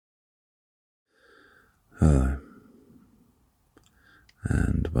Hello,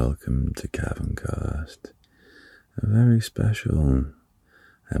 and welcome to Caverncast, a very special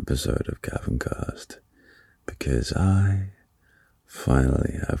episode of Caverncast, because I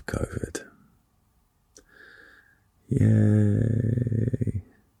finally have COVID. Yay!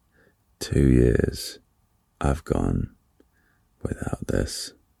 2 years I've gone without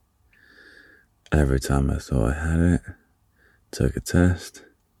this. Every time I thought I had it, took a test,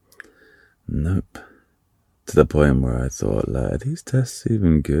 nope. To the point where I thought, are these tests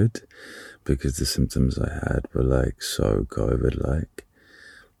even good? Because the symptoms I had were so COVID-like.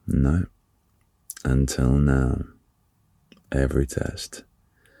 No. Until now. Every test.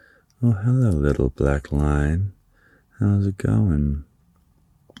 Oh, hello, little black line. How's it going?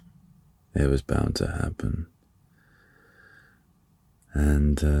 It was bound to happen.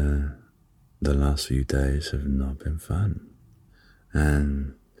 And the last few days have not been fun.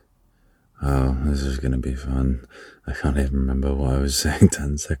 And oh, this is going to be fun. I can't even remember what I was saying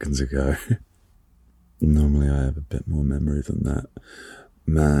 10 seconds ago. Normally I have a bit more memory than that.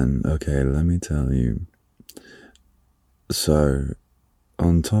 Man, okay, let me tell you. So,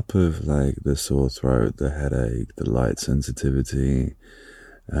 on top of the sore throat, the headache, the light sensitivity,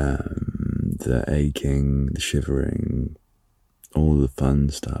 the aching, the shivering, all the fun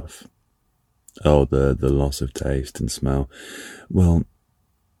stuff. Oh, the loss of taste and smell. Well,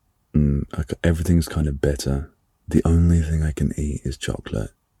 everything's kind of better. The only thing I can eat is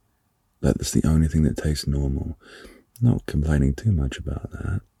chocolate. That's the only thing that tastes normal. Not complaining too much about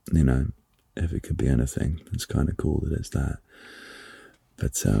that. You know, if it could be anything, it's kind of cool that it's that.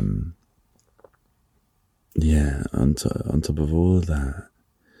 But, yeah, on top of all of that,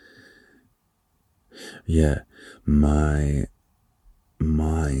 yeah, my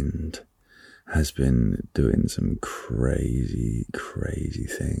mind has been doing some crazy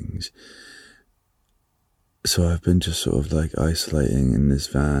things. So I've been just sort of isolating in this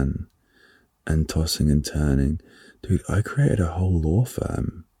van and tossing and turning. Dude, I created a whole law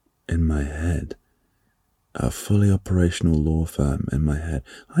firm in my head. A fully operational law firm in my head.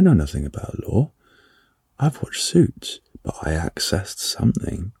 I know nothing about law. I've watched Suits, but I accessed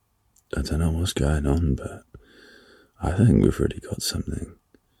something. I don't know what's going on, but I think we've really got something.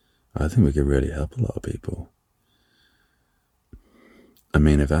 I think we could really help a lot of people. I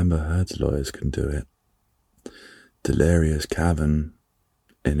mean, if Amber Heard's lawyers can do it, Delirious Cavern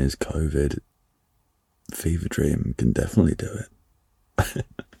in his COVID fever dream can definitely do it.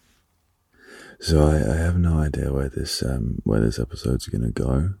 So I have no idea where this episode's gonna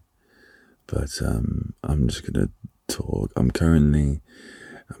go, but I'm just gonna talk. I'm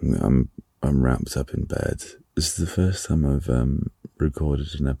wrapped up in bed. This is the first time I've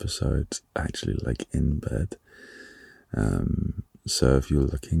recorded an episode actually in bed. So if you're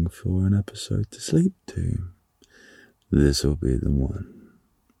looking for an episode to sleep to, this will be the one.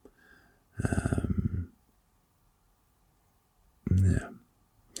 Yeah.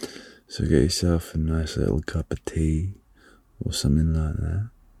 So get yourself a nice little cup of tea or something like that.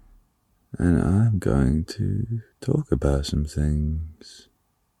 And I'm going to talk about some things.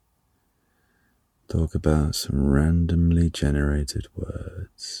 Talk about some randomly generated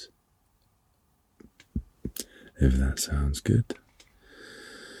words. If that sounds good.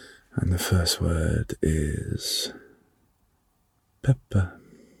 And the first word is Peppa.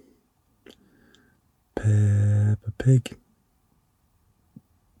 Peppa Pig.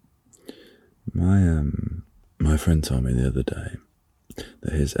 My friend told me the other day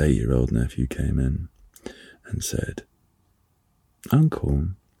that his 8-year-old nephew came in and said,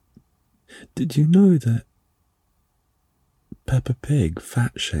 "Uncle, did you know that Peppa Pig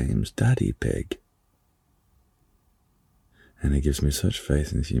fat shames Daddy Pig?" And it gives me such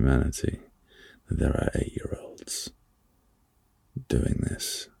faith in humanity that there are 8-year-olds doing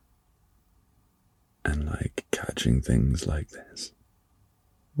this and catching things like this.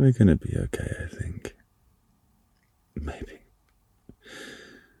 We're gonna be okay, I think. Maybe.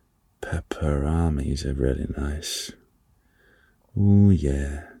 Pepperamis are really nice. Oh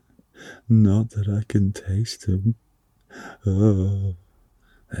yeah. Not that I can taste them. Oh,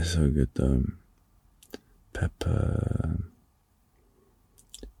 they're so good though.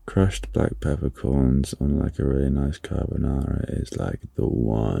 Crushed black peppercorns on a really nice carbonara is the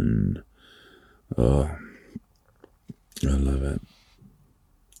one. Oh, I love it.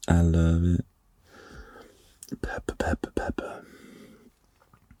 I love it. Pepper.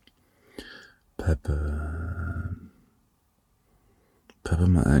 Pepper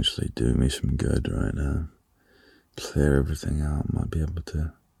might actually do me some good right now. Clear everything out, might be able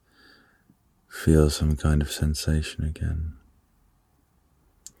to feel some kind of sensation again.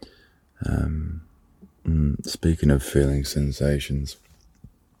 Speaking of feeling sensations,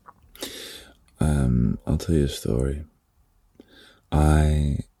 I'll tell you a story.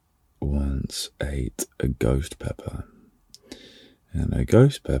 I once ate a ghost pepper, and a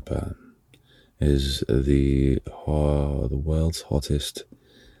ghost pepper is the world's hottest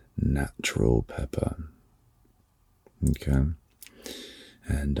natural pepper. Okay,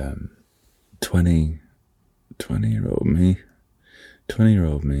 and 20-year-old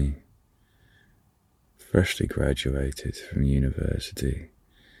me, freshly graduated from university,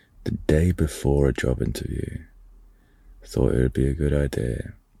 the day before a job interview, thought it would be a good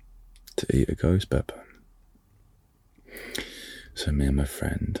idea to eat a ghost pepper. So me and my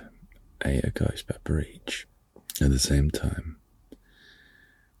friend ate a ghost pepper each at the same time.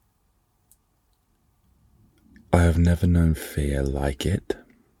 I have never known fear like it.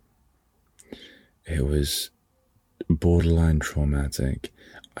 It was borderline traumatic.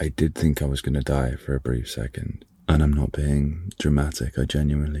 I did think I was going to die for a brief second. And I'm not being dramatic, I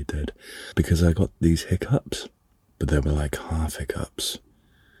genuinely did. Because I got these hiccups, but they were like half hiccups.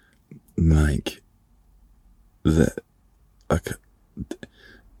 Like, you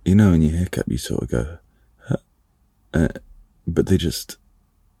know, when you hiccup, you sort of go, huh? But that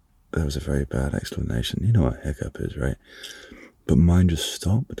was a very bad explanation. You know what a hiccup is, right? But mine just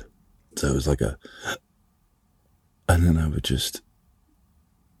stopped. So it was like and then I would just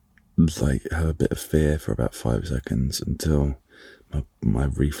like have a bit of fear for about 5 seconds until my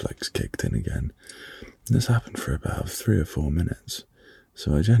reflex kicked in again. And this happened for about 3 or 4 minutes.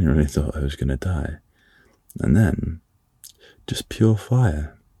 So I genuinely thought I was going to die. And then, just pure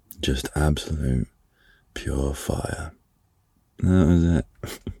fire. Just absolute pure fire. That was it.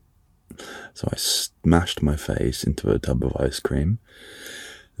 So I smashed my face into a tub of ice cream.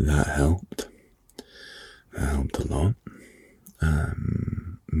 That helped. That helped a lot.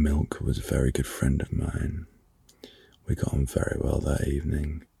 Milk was a very good friend of mine. We got on very well that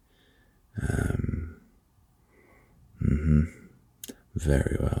evening.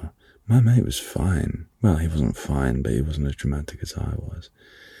 Very well. My mate was fine. Well, he wasn't fine, but he wasn't as dramatic as I was.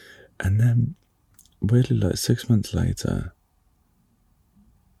 And then, weirdly, like 6 months later,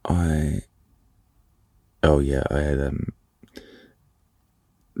 I had,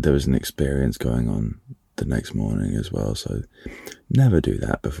 there was an experience going on the next morning as well, so never do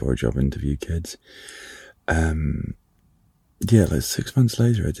that before a job interview, kids. Like 6 months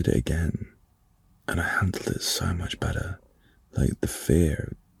later, I did it again, and I handled it so much better. Like, the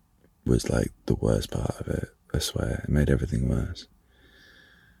fear was like the worst part of it, I swear. It made everything worse.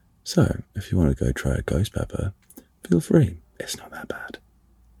 So, if you want to go try a ghost pepper, feel free. It's not that bad.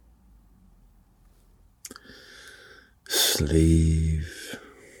 Sleeve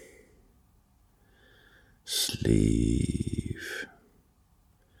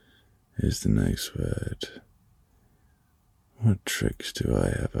is the next word. What tricks do I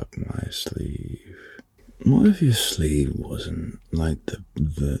have up my sleeve? What if your sleeve wasn't like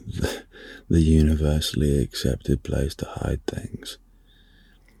the universally accepted place to hide things?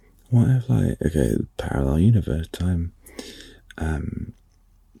 What if, like, okay, parallel universe time.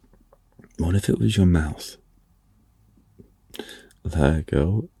 What if it was your mouth? Let it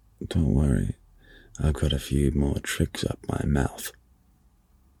go. Don't worry. I've got a few more tricks up my mouth.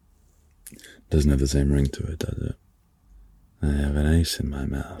 Doesn't have the same ring to it, does it? I have an ace in my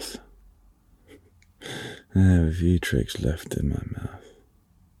mouth. I have a few tricks left in my mouth.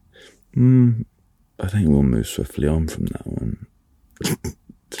 I think we'll move swiftly on from that one,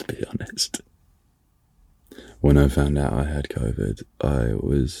 to be honest. When I found out I had COVID, I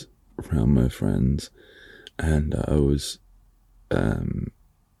was around my friends, and I was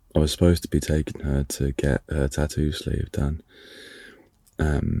supposed to be taking her to get her tattoo sleeve done.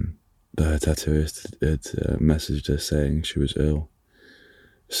 But her tattooist had messaged her saying she was ill.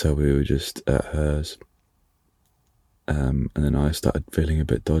 So we were just at hers. And then I started feeling a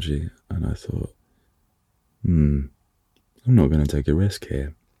bit dodgy, and I thought, I'm not going to take a risk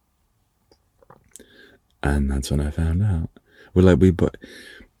here. And that's when I found out.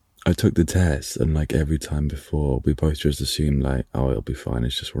 I took the test, and like every time before, we both just assumed like, oh, it'll be fine.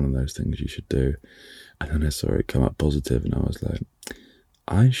 It's just one of those things you should do. And then I saw it come up positive, and I was like,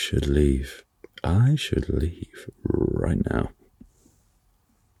 I should leave. I should leave right now.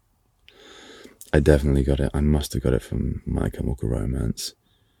 I definitely got it. I must have got it from My Chemical Romance.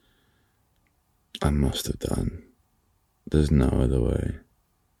 I must have done. There's no other way.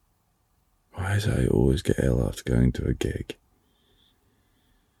 Why is I always get ill after going to a gig?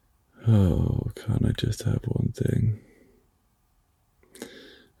 Oh, can't I just have one thing?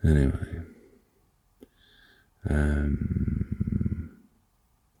 Anyway.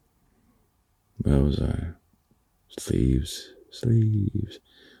 Where was I? Sleeves.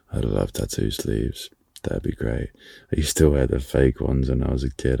 I'd love tattoo sleeves. That'd be great. I used to wear the fake ones when I was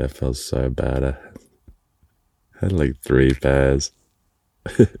a kid. I felt so bad. I had like 3 pairs.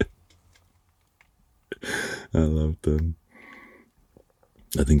 I loved them.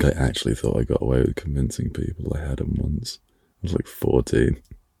 I think I actually thought I got away with convincing people I had them once. I was like 14.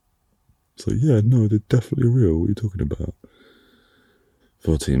 It's like, yeah, no, they're definitely real. What are you talking about?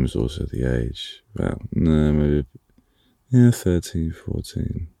 14 was also the age. Well, no, maybe, yeah, 13,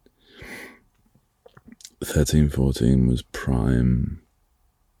 14. 13, 14 was prime,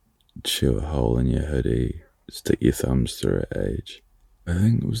 chew a hole in your hoodie, stick your thumbs through it age. I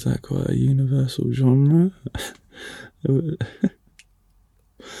think, was that quite a universal genre?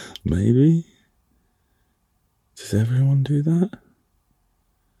 Maybe? Does everyone do that?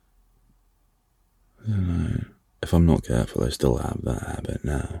 I don't know. If I'm not careful, I still have that habit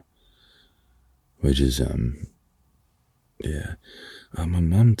now. Which is, yeah. My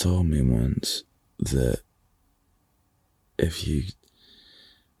mum told me once that if you...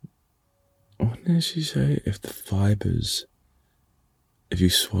 What did she say? If you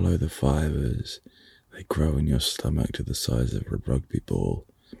swallow the fibres, they grow in your stomach to the size of a rugby ball.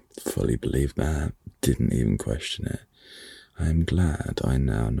 Fully believed that. Didn't even question it. I am glad I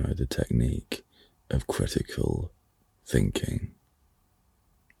now know the technique of critical thinking.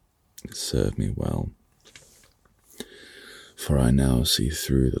 It served me well. For I now see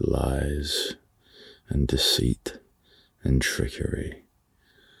through the lies and deceit and trickery.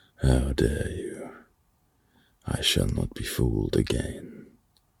 How dare you? I shall not be fooled again.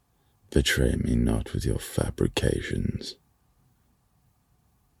 Betray me not with your fabrications.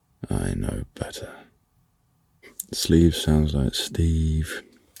 I know better. Sleeve sounds like Steve.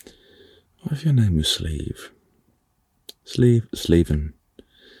 What if your name was Sleeve? Sleeven.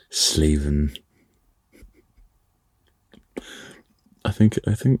 I think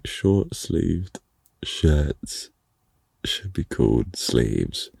short-sleeved shirts should be called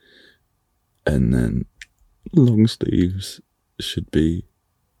sleeves, and then long sleeves should be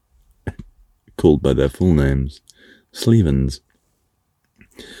called by their full names, sleevens.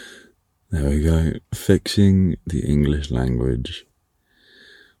 There we go, fixing the English language,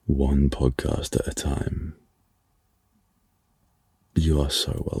 one podcast at a time. You are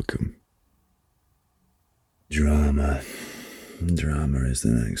so welcome. Drama is the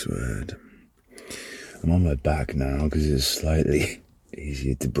next word. I'm on my back now because it's slightly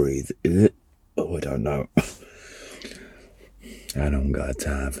easier to breathe. Oh, I don't know. I don't got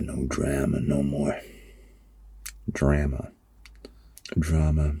time for no drama no more. Drama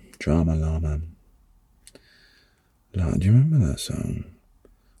llama. Do you remember that song?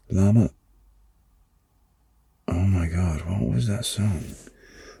 Llama. Oh my god, what was that song?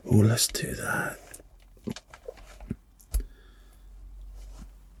 Oh, let's do that.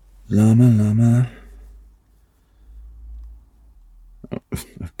 Llama.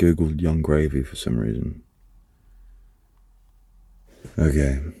 I've googled Young Gravy for some reason.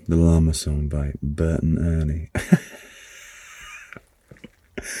 Okay, the Llama song by Bert and Ernie.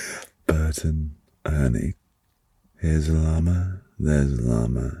 Bert and Ernie. Here's a llama, there's a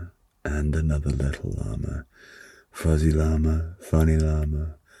llama, and another little llama. Fuzzy llama, funny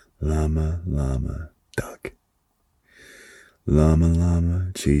llama, llama, duck.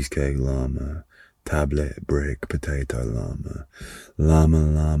 Llama, cheesecake llama, tablet, brick, potato llama,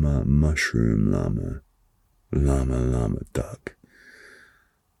 mushroom llama, duck.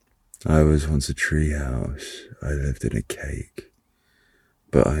 I was once a treehouse, I lived in a cake,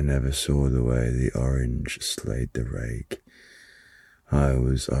 but I never saw the way the orange slayed the rake. I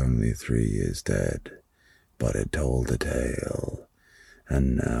was only 3 years dead, but it told a tale,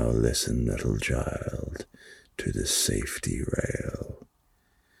 and now listen, little child, to the safety rail.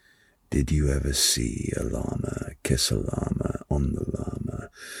 Did you ever see a llama kiss a llama on the llama?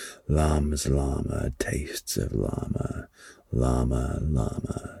 Llama's llama, tastes of llama,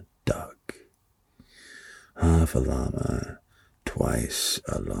 duck. Half a llama, twice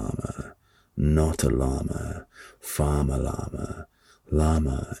a llama, not a llama, farmer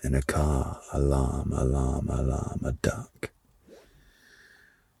llama in a car, a llama, duck.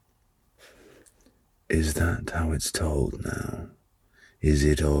 Is that how it's told now? Is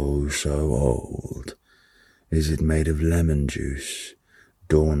it oh so old? Is it made of lemon juice,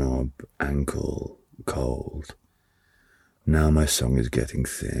 doorknob, ankle, cold? Now my song is getting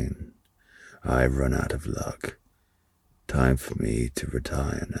thin. I've run out of luck. Time for me to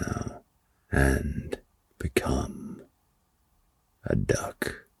retire now and become a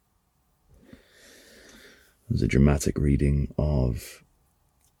duck. It was a dramatic reading of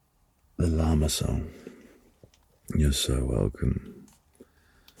The Llama song. You're so welcome.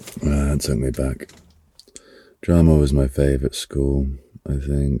 That took me back. Drama was my favourite school, I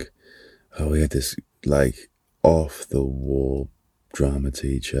think. Oh, we had this, like, off-the-wall drama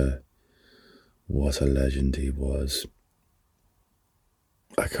teacher. What a legend he was.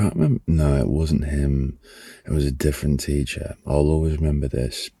 I can't remember. No, it wasn't him. It was a different teacher. I'll always remember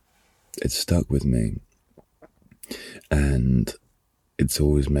this. It stuck with me. And it's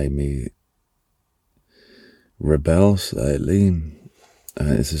always made me rebel slightly.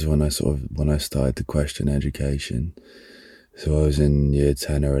 This is when I started to question education. So I was in year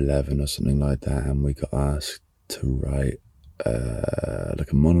 10 or 11 or something like that, and we got asked to write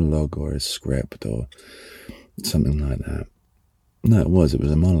like a monologue or a script or something like that. No, it was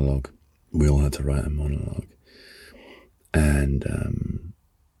a monologue. We all had to write a monologue. And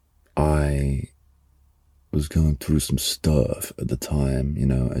I was going through some stuff at the time, you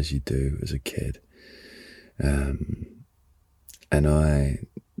know, as you do as a kid. And I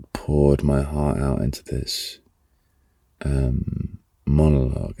poured my heart out into this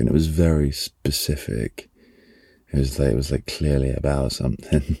monologue, and it was very specific. It was like clearly about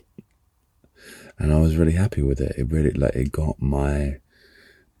something. And I was really happy with it. It really, it got my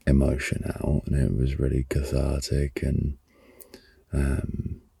emotion out, and it was really cathartic, and,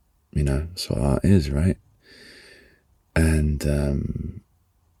 you know, that's what art is, right? And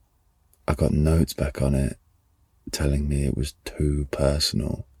I got notes back on it telling me it was too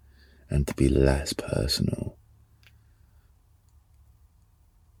personal and to be less personal.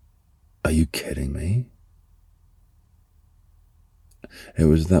 Are you kidding me? It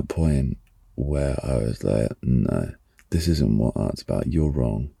was that point where I was like, no, this isn't what art's about. You're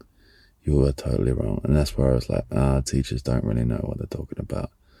wrong. You are totally wrong. And that's where I was like, teachers don't really know what they're talking about.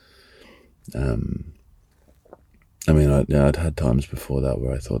 I mean, I'd had times before that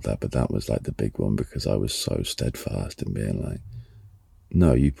where I thought that, but that was like the big one, because I was so steadfast in being like,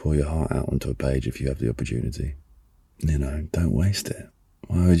 no, you pour your heart out onto a page if you have the opportunity. You know, don't waste it.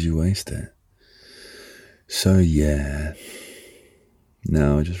 Why would you waste it? So yeah,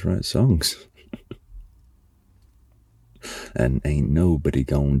 now I just write songs. And ain't nobody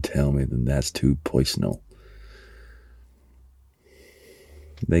gonna tell me that that's too poisonal.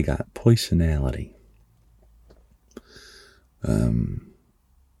 They got poisonality.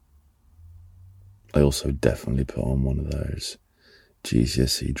 I also definitely put on one of those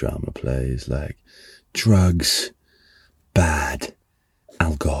GCSE drama plays like drugs, bad,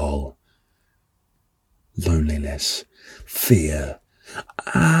 alcohol, loneliness, fear.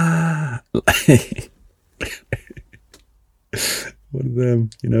 One of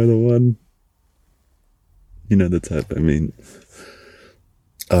them, you know, the one, you know, the type. I mean,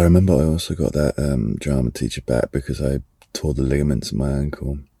 I remember I also got that drama teacher back because I tore the ligaments in my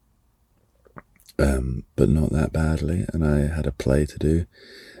ankle, but not that badly, and I had a play to do,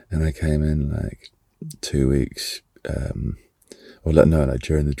 and I came in like 2 weeks, during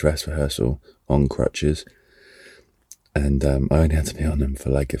the dress rehearsal on crutches, and I only had to be on them for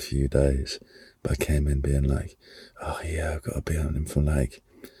like a few days, but I came in being like, oh yeah, I've got to be on them for like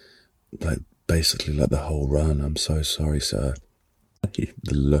basically like the whole run. I'm so sorry, sir. The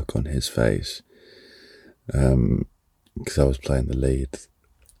look on his face, because I was playing the lead,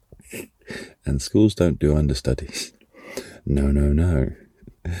 and schools don't do understudies. No,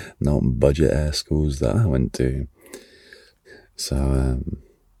 not budget air schools that I went to. So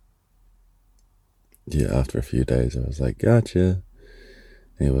yeah, after a few days, I was like, gotcha.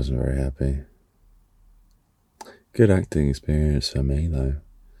 He wasn't very happy. Good acting experience for me though.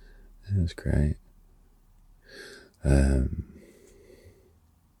 It was great.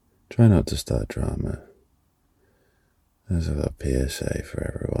 Try not to start drama. There's a PSA for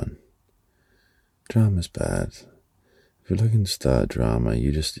everyone. Drama's bad. If you're looking to start drama,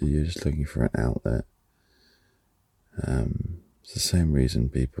 you're just looking for an outlet. It's the same reason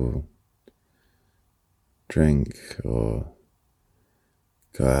people drink or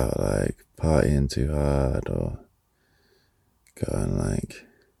go out like partying too hard or go and like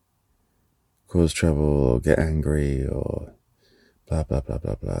cause trouble or get angry or blah blah blah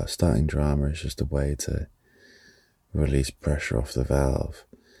blah blah. Starting drama is just a way to release pressure off the valve.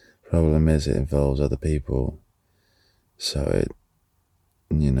 Problem is, it involves other people, so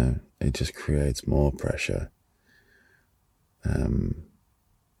it just creates more pressure down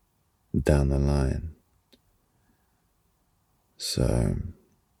the line. So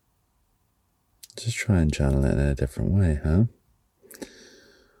just try and channel it in a different way, huh?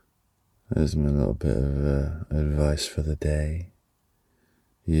 There's my little bit of advice for the day.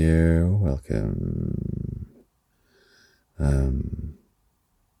 You're welcome.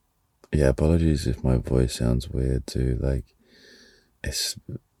 Yeah, apologies if my voice sounds weird too. Like, it's.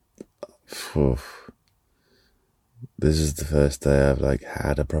 Phew. This is the first day I've like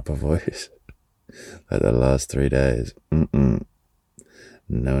had a proper voice. Like the last 3 days. No,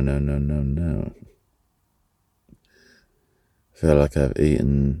 no, no, no, no. I feel like I've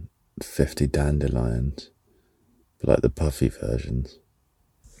eaten 50 dandelions, but like the puffy versions.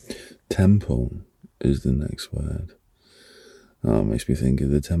 Temple is the next word. Oh, it makes me think of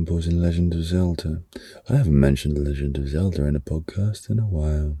the temples in Legend of Zelda. I haven't mentioned the Legend of Zelda in a podcast in a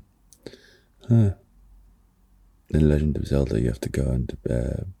while. Huh. In Legend of Zelda, you have to go and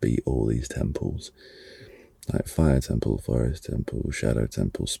beat all these temples. Like Fire Temple, Forest Temple, Shadow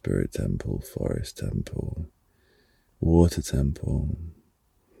Temple, Spirit Temple, Forest Temple, Water Temple,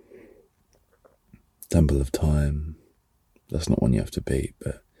 Temple of Time. That's not one you have to beat,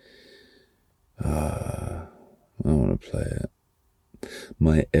 but I want to play it.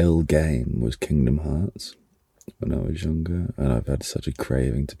 My ill game was Kingdom Hearts when I was younger, and I've had such a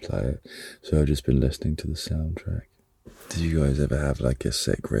craving to play it, so I've just been listening to the soundtrack. Did you guys ever have like a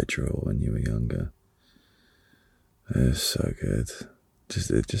sick ritual when you were younger? It was so good.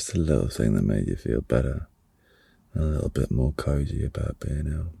 Just a little thing that made you feel better, a little bit more cozy about being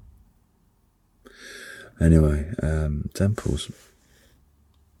ill. Anyway, temples.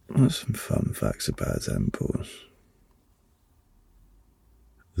 What's some fun facts about temples?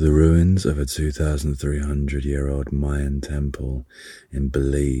 The ruins of a 2,300-year-old Mayan temple in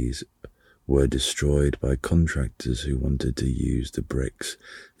Belize were destroyed by contractors who wanted to use the bricks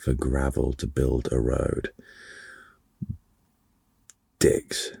for gravel to build a road.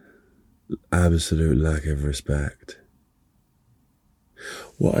 Dicks. Absolute lack of respect.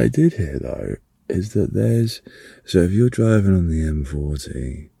 What I did hear, though, is that so if you're driving on the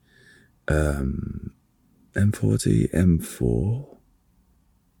M40,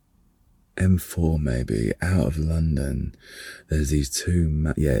 M4 maybe, out of London, there's these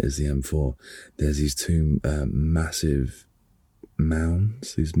two, it's the M4, there's these two massive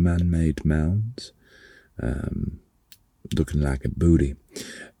mounds, these man-made mounds, looking like a booty,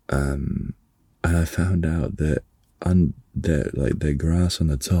 and I found out that they're grass on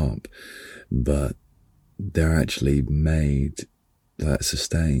the top, but they're actually made,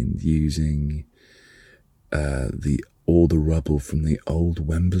 sustained using all the rubble from the old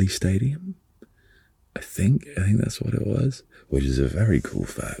Wembley Stadium. I think that's what it was, which is a very cool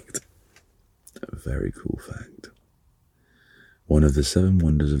fact. A very cool fact. One of the 7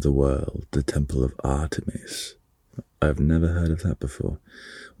 wonders of the world, the Temple of Artemis, I've never heard of that before,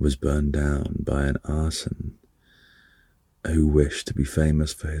 was burned down by an arson who wished to be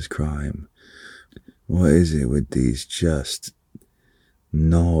famous for his crime. What is it with these just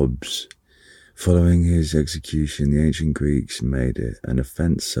knobs? Following his execution, the ancient Greeks made it an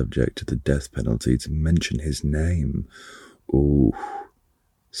offence subject to the death penalty to mention his name. Ooh,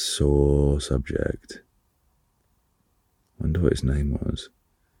 sore subject. Wonder what his name was.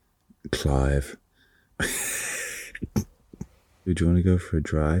 Clive. Do you want to go for a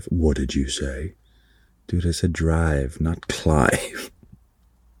drive? What did you say? Dude, I said drive, not Clive.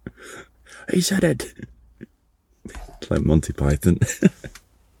 He said it. It's like Monty Python.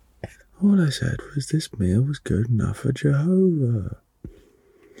 All I said was this meal was good enough for Jehovah.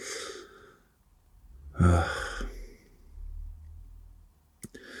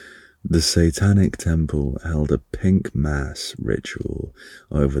 The Satanic Temple held a pink mass ritual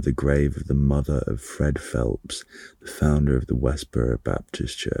over the grave of the mother of Fred Phelps, the founder of the Westboro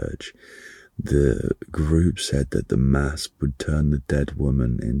Baptist Church. The group said that the mass would turn the dead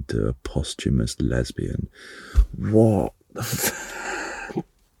woman into a posthumous lesbian. What the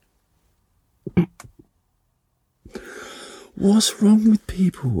What's wrong with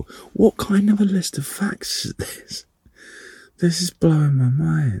people? What kind of a list of facts is this? This is blowing my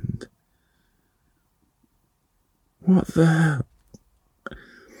mind. What the hell?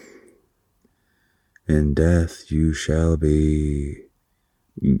 In death you shall be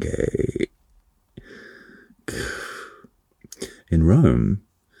gay. In Rome,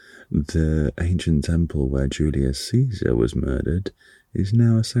 the ancient temple where Julius Caesar was murdered is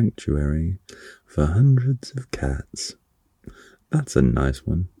now a sanctuary for hundreds of cats. That's a nice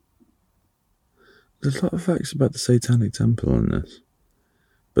one. There's a lot of facts about the Satanic Temple in this,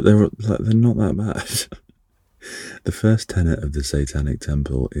 but they're not that bad. The first tenet of the Satanic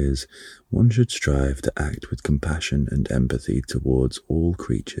Temple is one should strive to act with compassion and empathy towards all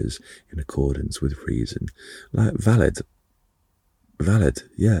creatures in accordance with reason. Like, valid,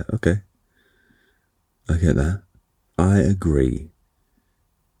 yeah, okay. I get that. I agree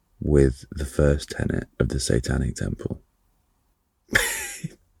with the first tenet of the Satanic Temple.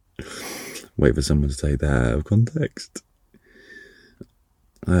 Wait for someone to take that out of context.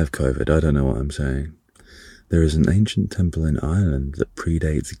 I have COVID, I don't know what I'm saying. There is an ancient temple in Ireland that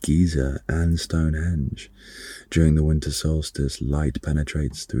predates Giza and Stonehenge. During the winter solstice, light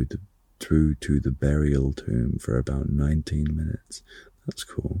penetrates through to the burial tomb for about 19 minutes. That's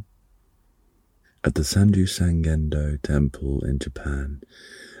cool. At the Sanju Sangendo Temple in Japan,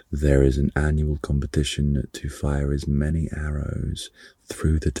 there is an annual competition to fire as many arrows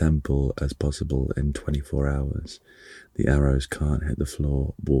through the temple as possible in 24 hours. The arrows can't hit the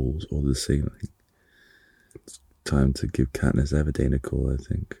floor, walls, or the ceiling. It's time to give Katniss Everdeen a call, I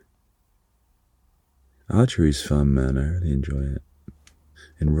think. Archery's fun, man. I really enjoy it.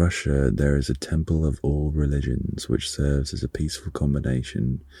 In Russia, there is a temple of all religions, which serves as a peaceful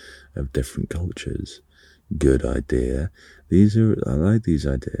combination of different cultures. Good idea. I like these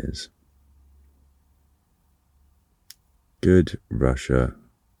ideas. Good, Russia.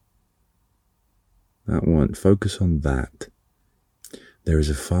 That one, focus on that. There is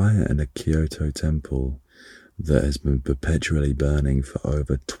a fire in a Kyoto temple that has been perpetually burning for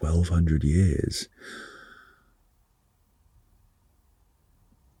over 1,200 years.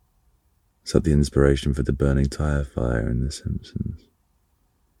 Is that the inspiration for the burning tire fire in The Simpsons?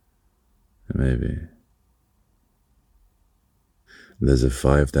 Maybe. There's a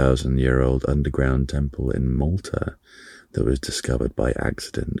 5,000-year-old underground temple in Malta that was discovered by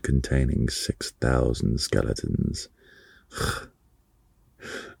accident containing 6,000 skeletons.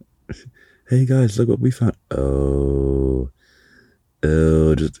 Hey guys, look what we found.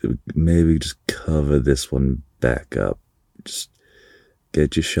 Maybe just cover this one back up. Just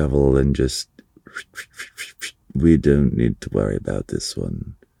get your shovel and just... We don't need to worry about this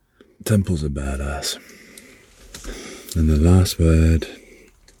one. Temples are badass. And the last word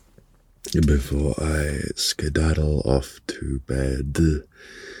before I skedaddle off to bed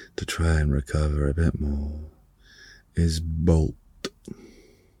to try and recover a bit more is Bolt.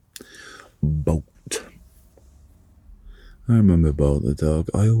 Bolt. I remember Bolt the dog.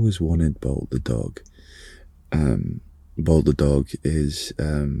 I always wanted Bolt the dog. Bolt the dog is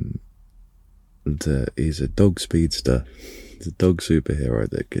he's a dog speedster. He's a dog superhero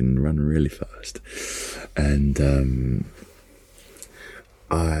that can run really fast. And when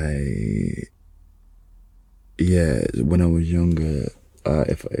I was younger,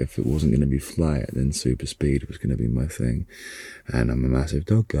 if it wasn't going to be flight, then super speed was going to be my thing. And I'm a massive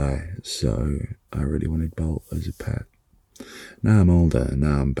dog guy, so I really wanted Bolt as a pet. Now I'm older,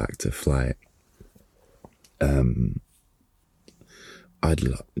 now I'm back to flight.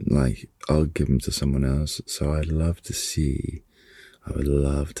 I'll give him to someone else. So I would love to see a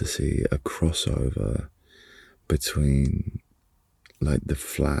crossover between like the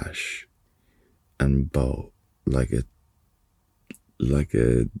Flash and Bolt, like a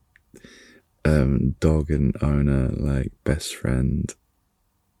dog and owner, like best friend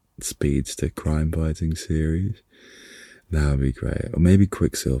speedster crime fighting series. That would be great. Or maybe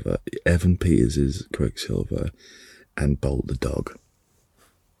Quicksilver, Evan Peters is Quicksilver and Bolt the dog.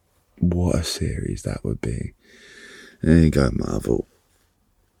 What a series that would be. There you go, Marvel.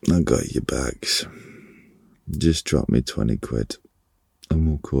 I got your bags. Just drop me 20 quid and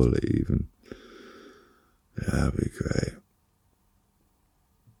we'll call it even. That'd be great.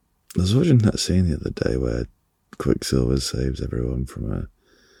 I was watching that scene the other day where Quicksilver saves everyone from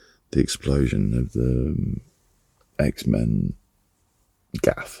the explosion of the X-Men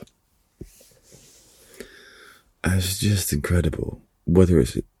gaff. It's just incredible. Whether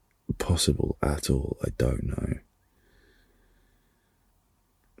it's possible at all, I don't know.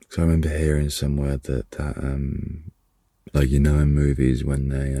 So I remember hearing somewhere that like, you know, in movies when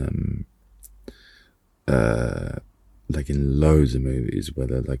they like in loads of movies where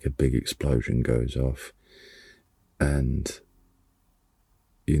like a big explosion goes off and,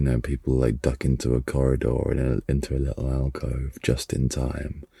 you know, people like duck into a corridor and into a little alcove just in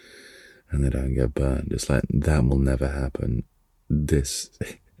time and they don't get burned. It's like, that will never happen. This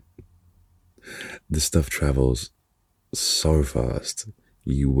stuff travels so fast,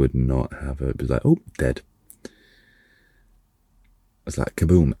 you would not have it be like, oh, dead. It's like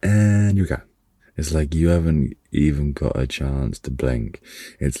kaboom, and you're gone. It's like you haven't even got a chance to blink.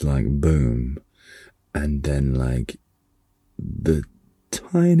 It's like boom, and then like the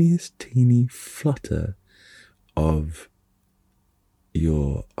tiniest teeny flutter of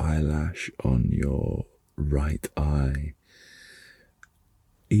your eyelash on your right eye,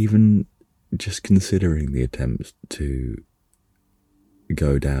 even just considering the attempts to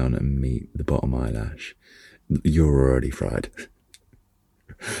go down and meet the bottom eyelash, you're already fried.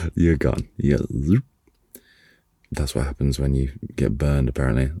 You're gone. That's what happens when you get burned,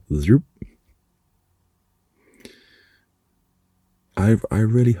 apparently. I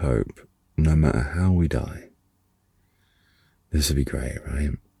really hope, no matter how we die, this would be great,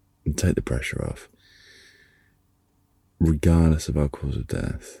 right? And take the pressure off. Regardless of our cause of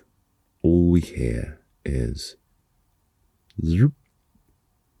death, all we hear is zoop,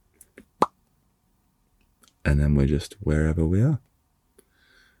 and then we're just wherever we are.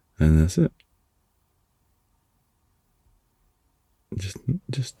 And that's it. Just,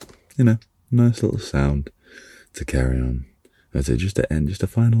 nice little sound to carry on. That's it, just to end, just to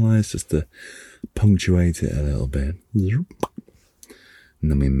finalise, just to punctuate it a little bit. And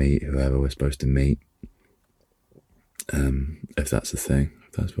then we meet whoever we're supposed to meet. If that's the thing,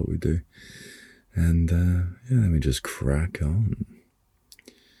 if that's what we do. And, then we just crack on.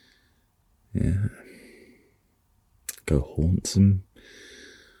 Yeah. Go haunt some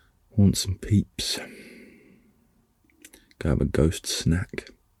peeps. Go have a ghost snack.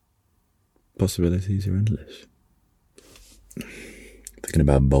 Possibilities are endless. Thinking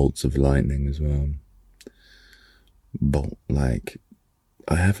about bolts of lightning as well.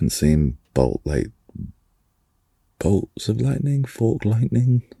 I haven't seen bolts of lightning, fork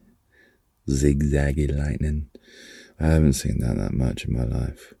lightning, zigzaggy lightning. I haven't seen that much in my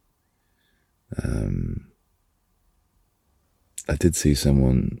life. I did see some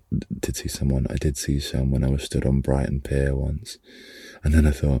when I was stood on Brighton Pier once, and then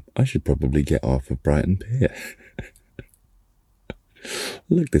I thought I should probably get off of Brighton Pier.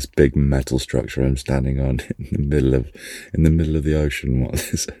 Look, this big metal structure I'm standing on in the middle of the ocean. What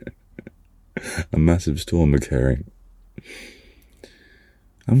is it? A massive storm occurring.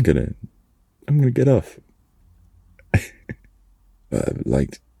 I'm gonna get off.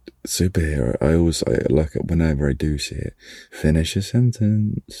 Superhero, I like it whenever I do see it. Finish a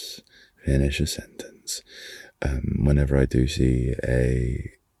sentence. Whenever I do see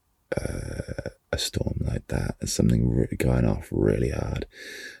a storm like that, something really going off really hard,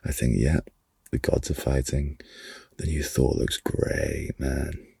 I think, yeah, the gods are fighting. The new Thor looks great,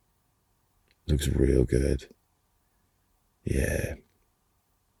 man. Looks real good. Yeah.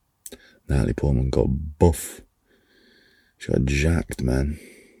 Natalie Portman got buff. She got jacked, man.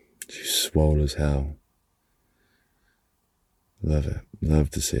 She's swole as hell. Love it. Love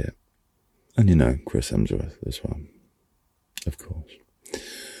to see it. And Chris Hemsworth as well. Of course.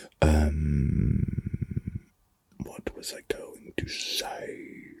 What was I going to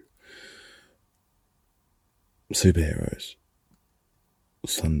say? Superheroes.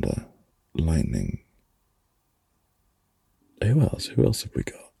 Thunder. Lightning. Who else? Who else have we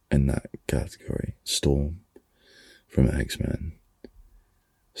got in that category? Storm from X-Men.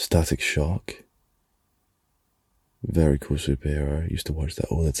 Static Shock. Very cool superhero. Used to watch that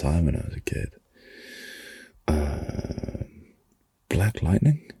all the time when I was a kid. Black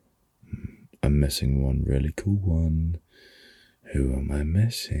Lightning. I'm missing one really cool one. Who am I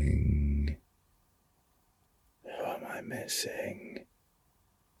missing?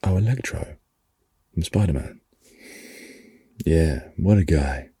 Oh, Electro from Spider-Man. Yeah, what a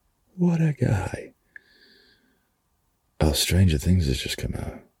guy. Oh, Stranger Things has just come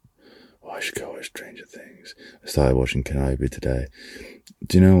out. Oh, I should go watch Stranger Things. I started watching Kenobi today.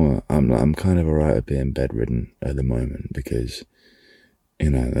 Do you know what? I'm kind of alright at being bedridden at the moment because,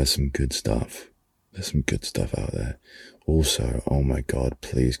 there's some good stuff. There's some good stuff out there. Also, oh my God,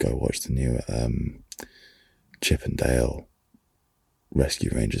 please go watch the new Chip and Dale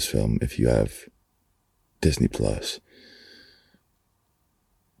Rescue Rangers film if you have Disney Plus.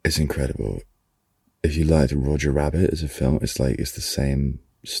 It's incredible. If you liked Roger Rabbit as a film, it's the same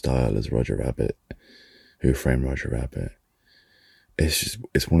style as Roger Rabbit, Who Framed Roger Rabbit. It's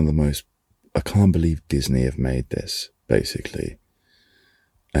one of the most, I can't believe Disney have made this, basically.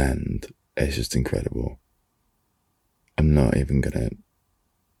 And it's just incredible. I'm not even gonna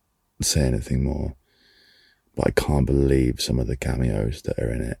say anything more, but I can't believe some of the cameos that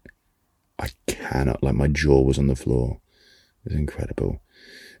are in it. I cannot, my jaw was on the floor. It was incredible.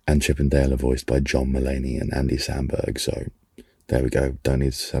 And Chip and Dale are voiced by John Mulaney and Andy Samberg, so there we go. Don't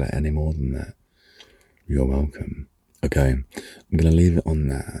need to sell it any more than that. You're welcome. Okay, I'm going to leave it on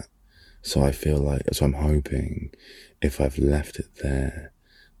that. So I'm hoping if I've left it there,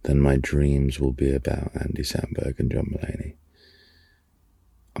 then my dreams will be about Andy Samberg and John Mulaney.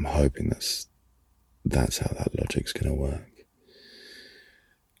 I'm hoping that's how that logic's going to work.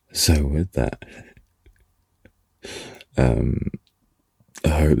 So with that, I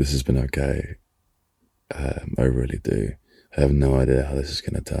hope this has been okay. I really do. I have no idea how this is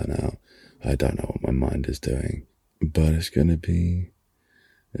going to turn out. I don't know what my mind is doing, but it's going to be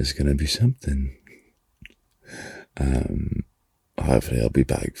something. Hopefully I'll be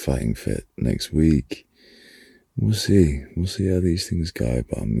back fighting fit next week. we'll see. We'll see how these things go.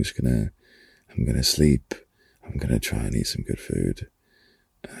 But I'm gonna sleep. I'm gonna try and eat some good food.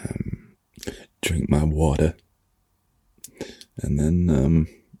 Drink my water, and then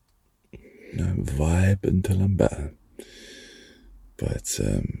vibe until I'm better. But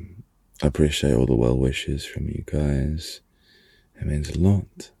I appreciate all the well wishes from you guys. It means a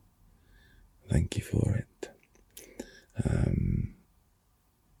lot. Thank you for it.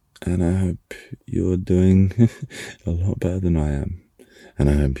 And I hope you're doing a lot better than I am. And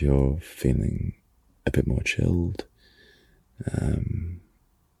I hope you're feeling a bit more chilled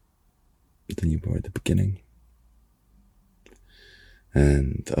than you were at the beginning.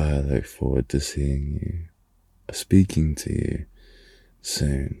 And I look forward to seeing you, speaking to you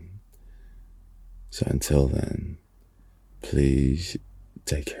soon. So until then, please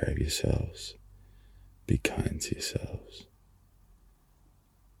take care of yourselves. Be kind to yourselves.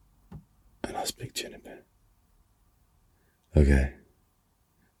 And I'll speak to you in a bit. Okay.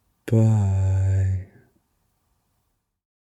 Bye.